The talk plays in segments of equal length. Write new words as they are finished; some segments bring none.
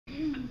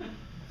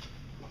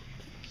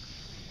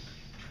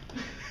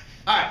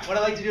Alright, what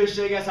I'd like to do is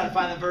show you guys how to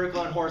find the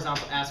vertical and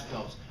horizontal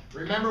asymptotes.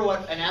 Remember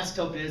what an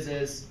asymptote is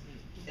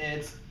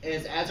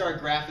as our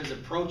graph is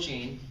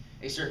approaching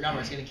a certain number,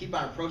 it's going to keep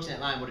on approaching that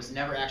line, but it's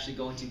never actually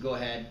going to go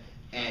ahead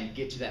and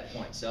get to that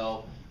point.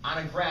 So on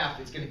a graph,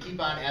 it's going to keep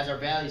on, as our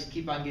values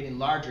keep on getting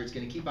larger, it's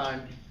going to keep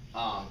on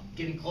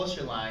getting closer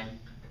to the line,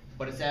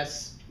 but it's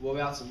as, what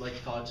we also like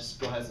to call it, just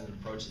go ahead and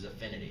approaches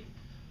affinity.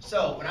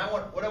 So what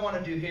I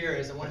want to do here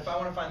is, if I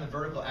want to find the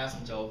vertical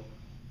asymptote,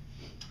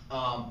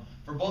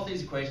 for both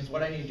these equations,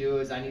 what I need to do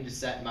is I need to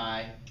set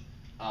my,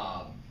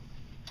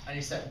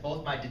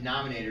 both my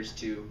denominators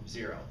to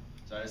 0.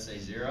 So I just say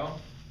 0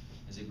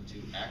 is equal to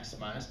x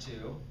minus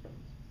 2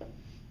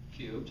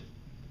 cubed,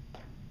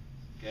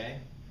 okay?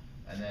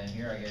 And then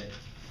here I get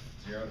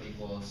 0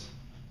 equals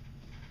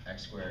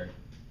x squared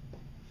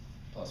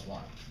plus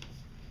 1.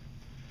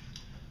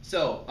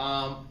 So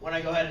when I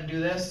go ahead and do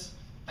this,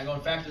 I go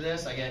and factor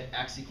this, I get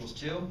x equals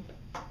 2.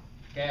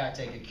 Okay, I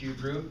take a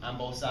cube root on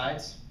both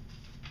sides.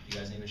 You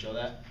guys need me to show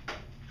that?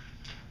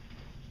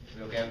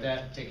 We okay with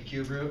that? Take a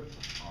cube root.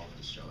 I'll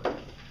just show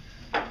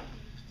it.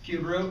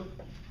 Cube root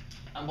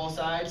on both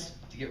sides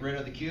to get rid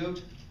of the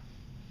cubed.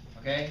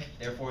 Okay,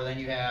 therefore then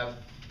you have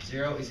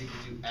 0 is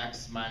equal to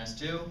x minus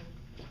 2.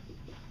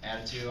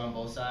 Add a 2 on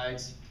both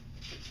sides.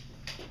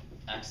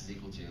 X is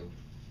equal to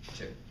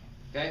 2.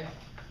 Okay?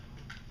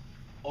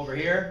 Over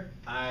here,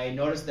 I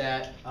noticed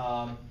that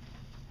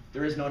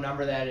there is no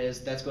number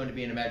that's going to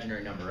be an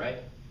imaginary number, right?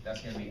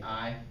 That's going to be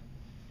I,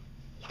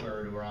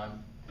 square root we're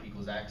on,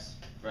 equals x,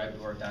 right?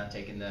 We worked on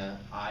taking the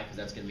I, because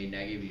that's going to be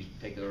negative. You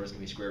take the over, it's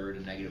going to be square root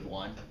of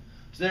 -1.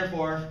 So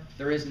therefore,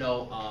 there is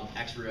no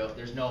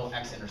there's no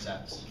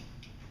x-intercepts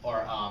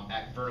or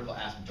vertical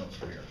asymptotes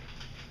for here.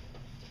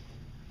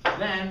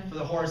 Then, for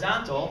the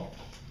horizontal,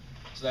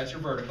 so that's your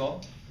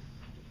vertical.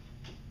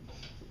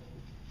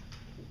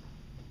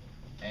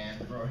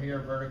 And for here,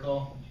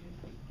 vertical,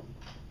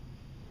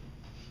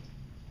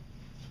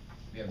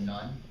 we have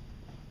none.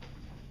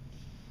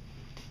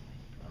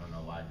 I don't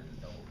know why I did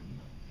the double E.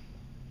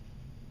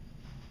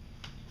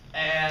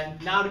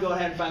 And now to go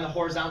ahead and find the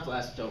horizontal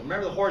asymptote.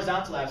 Remember the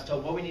horizontal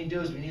asymptote, what we need to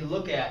do is we need to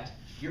look at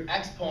your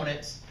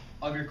exponents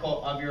of your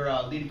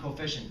leading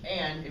coefficient.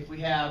 And if we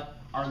have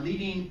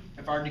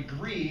if our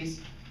degrees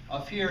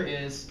of here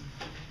is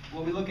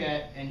what we look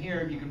at, and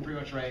here you can pretty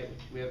much write,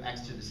 we have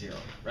x to the 0,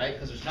 right?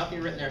 Because there's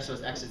nothing written there, so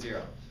it's x to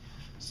 0.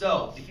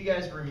 So, if you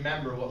guys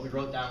remember what we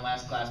wrote down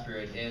last class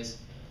period is,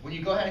 when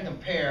you go ahead and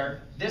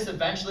compare, this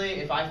eventually,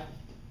 if I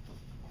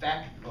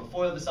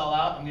FOIL this all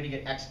out, I'm going to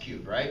get x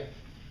cubed, right?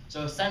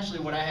 So essentially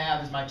what I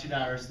have is my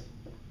 $2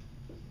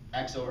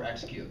 x over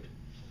x cubed.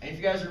 And if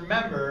you guys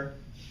remember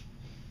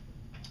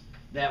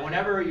that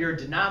whenever your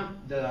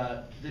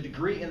the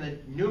degree in the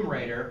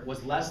numerator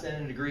was less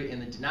than the degree in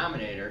the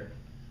denominator,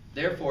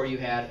 therefore, you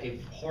had a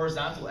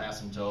horizontal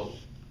asymptote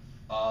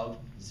of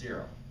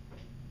 0.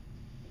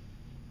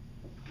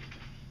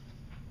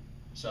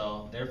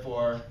 So,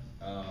 therefore,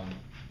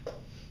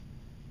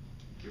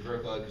 your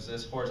vertical equals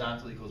this,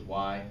 horizontal equals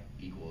y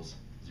equals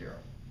 0.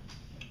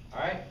 All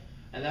right?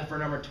 And then for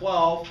number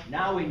 12,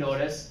 now we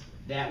notice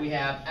that we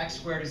have x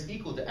squared is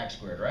equal to x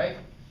squared, right?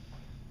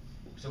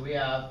 So we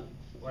have,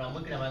 when I'm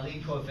looking at my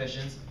leading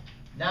coefficients,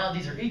 now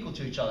these are equal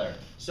to each other.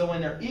 So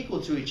when they're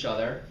equal to each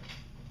other,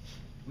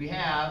 we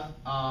have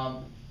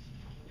A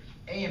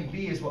and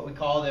B is what we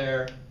call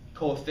their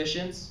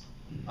coefficients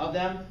of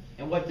them.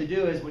 And what to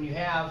do is when you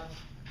have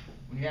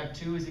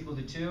 2 is equal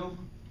to 2,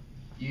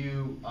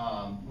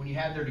 when you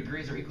have their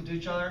degrees are equal to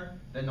each other,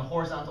 then the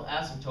horizontal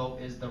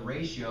asymptote is the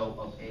ratio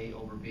of A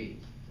over B.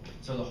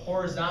 So the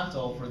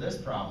horizontal for this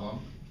problem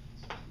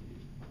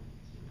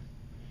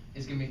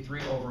is going to be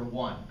 3 over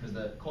 1, because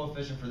the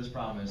coefficient for this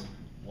problem is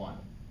 1.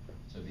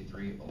 So it'd be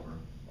 3 over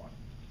 1.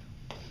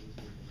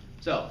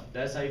 So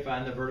that's how you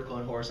find the vertical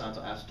and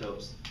horizontal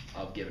asymptotes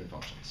of given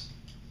functions.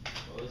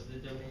 What was the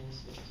domain?